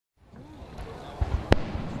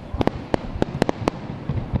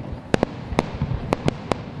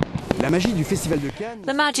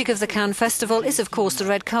The magic of the Cannes Festival is, of course, the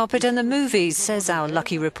red carpet and the movies, says our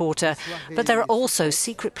lucky reporter. But there are also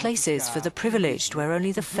secret places for the privileged, where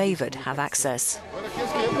only the favoured have access.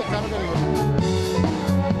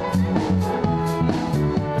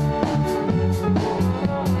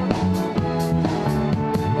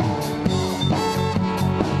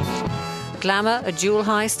 Glamour, a jewel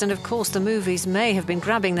heist, and of course the movies may have been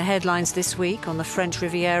grabbing the headlines this week on the French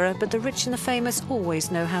Riviera, but the rich and the famous always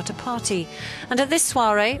know how to party. And at this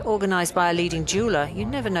soiree, organised by a leading jeweller, you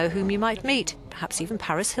never know whom you might meet, perhaps even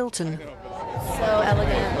Paris Hilton. So elegant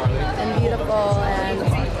and beautiful, and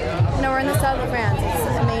we're in the south of France.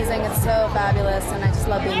 It's amazing, it's so fabulous, and I just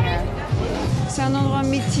love being here. C'est un endroit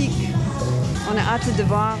mythique. On a hâte de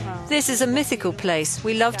voir. This is a mythical place.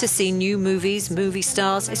 We love to see new movies, movie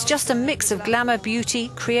stars. It's just a mix of glamour, beauty,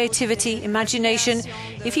 creativity, imagination.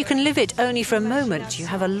 If you can live it only for a moment, you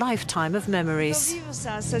have a lifetime of memories.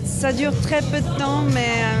 Ça dure très peu de temps,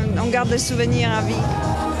 mais on garde des souvenirs à vie.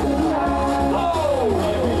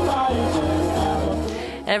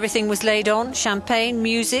 Everything was laid on: champagne,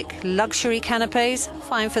 music, luxury canapés.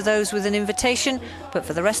 Fine for those with an invitation, but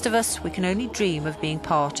for the rest of us, we can only dream of being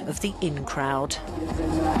part of the in crowd.